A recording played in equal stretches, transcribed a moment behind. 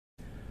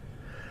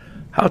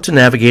How to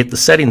navigate the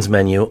settings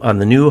menu on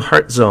the new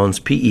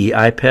HeartZones PE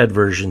iPad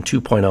version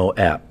 2.0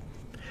 app.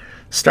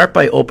 Start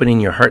by opening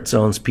your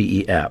HeartZones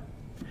PE app.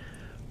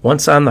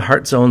 Once on the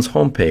HeartZones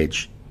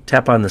homepage,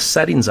 tap on the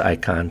settings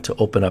icon to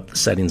open up the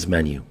settings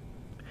menu.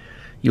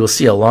 You will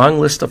see a long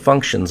list of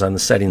functions on the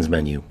settings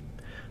menu.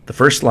 The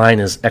first line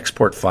is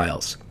export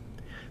files.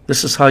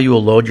 This is how you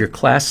will load your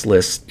class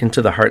list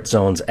into the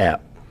HeartZones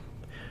app.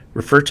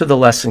 Refer to the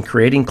lesson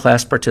Creating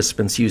Class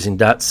Participants Using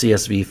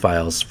 .csv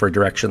files for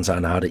directions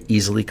on how to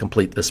easily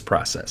complete this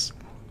process.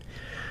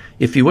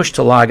 If you wish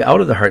to log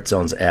out of the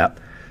HeartZones app,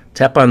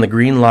 tap on the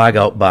green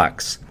logout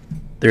box.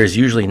 There is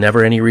usually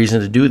never any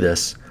reason to do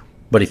this,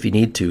 but if you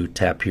need to,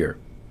 tap here.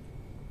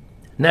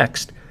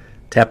 Next,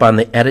 tap on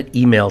the Edit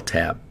Email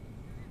tab.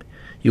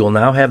 You will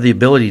now have the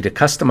ability to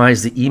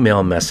customize the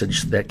email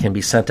message that can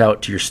be sent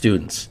out to your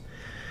students.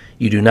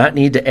 You do not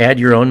need to add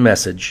your own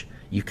message.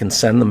 You can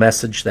send the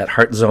message that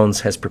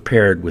HeartZones has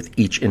prepared with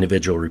each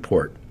individual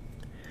report.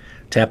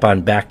 Tap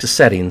on Back to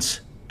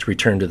Settings to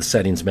return to the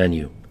Settings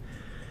menu.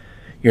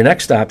 Your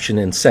next option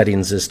in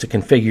Settings is to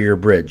configure your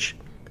bridge.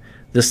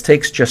 This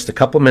takes just a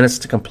couple minutes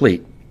to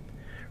complete.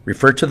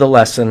 Refer to the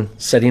lesson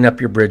Setting Up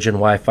Your Bridge in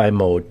Wi-Fi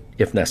Mode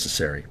if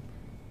necessary.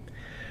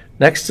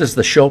 Next is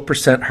the Show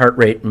 % Heart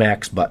Rate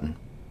Max button.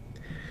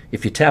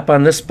 If you tap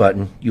on this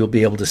button, you'll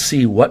be able to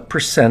see what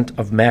 %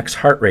 of max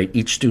heart rate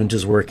each student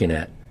is working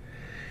at.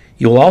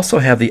 You will also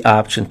have the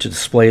option to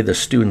display the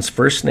student's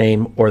first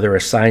name or their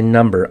assigned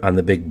number on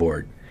the big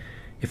board.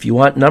 If you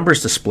want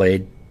numbers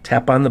displayed,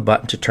 tap on the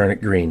button to turn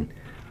it green.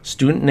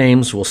 Student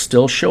names will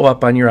still show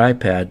up on your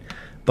iPad,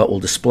 but will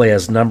display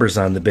as numbers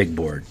on the big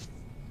board.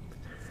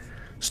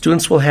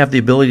 Students will have the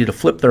ability to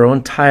flip their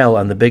own tile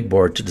on the big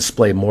board to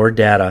display more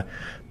data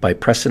by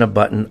pressing a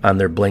button on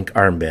their Blink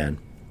armband.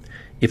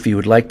 If you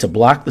would like to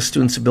block the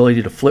student's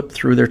ability to flip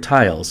through their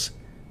tiles,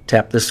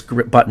 tap this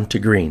button to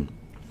green.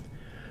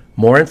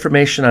 More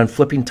information on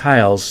flipping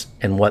tiles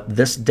and what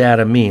this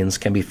data means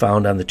can be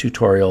found on the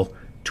tutorial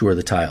Tour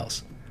the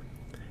Tiles.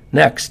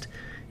 Next,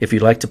 if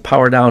you'd like to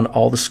power down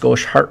all the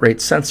SCOSH heart rate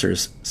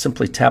sensors,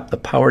 simply tap the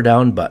Power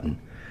Down button.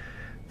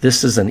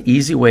 This is an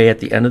easy way at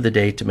the end of the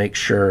day to make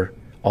sure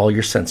all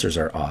your sensors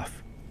are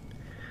off.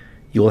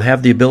 You will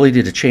have the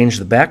ability to change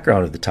the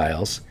background of the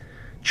tiles.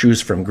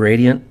 Choose from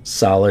gradient,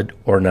 solid,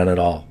 or none at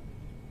all.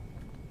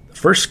 The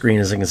first screen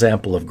is an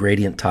example of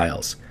gradient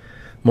tiles.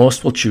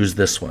 Most will choose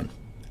this one.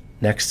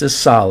 Next is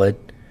solid,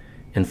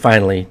 and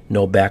finally,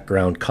 no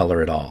background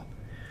color at all.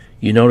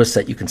 You notice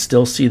that you can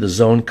still see the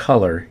zone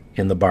color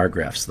in the bar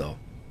graphs though.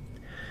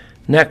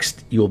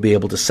 Next, you will be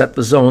able to set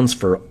the zones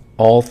for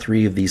all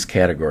three of these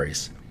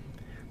categories.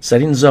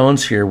 Setting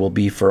zones here will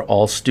be for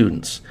all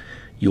students.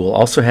 You will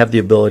also have the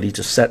ability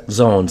to set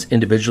zones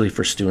individually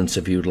for students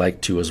if you would like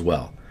to as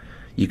well.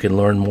 You can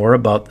learn more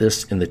about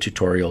this in the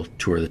tutorial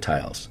Tour the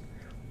Tiles.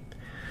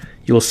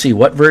 You will see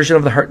what version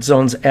of the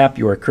HeartZones app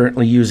you are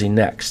currently using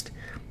next.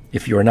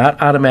 If you are not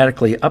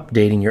automatically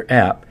updating your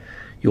app,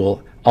 you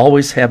will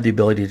always have the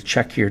ability to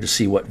check here to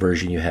see what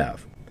version you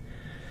have.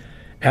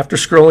 After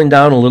scrolling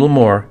down a little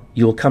more,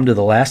 you will come to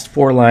the last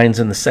 4 lines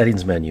in the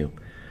settings menu.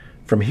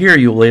 From here,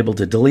 you will be able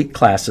to delete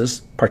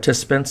classes,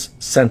 participants,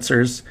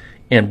 sensors,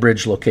 and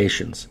bridge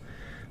locations.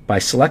 By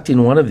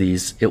selecting one of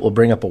these, it will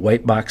bring up a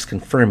white box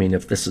confirming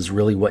if this is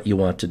really what you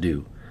want to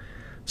do.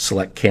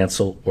 Select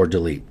Cancel or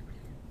Delete.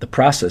 The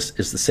process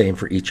is the same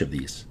for each of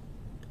these.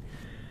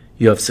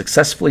 You have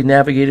successfully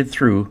navigated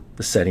through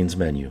the settings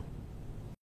menu.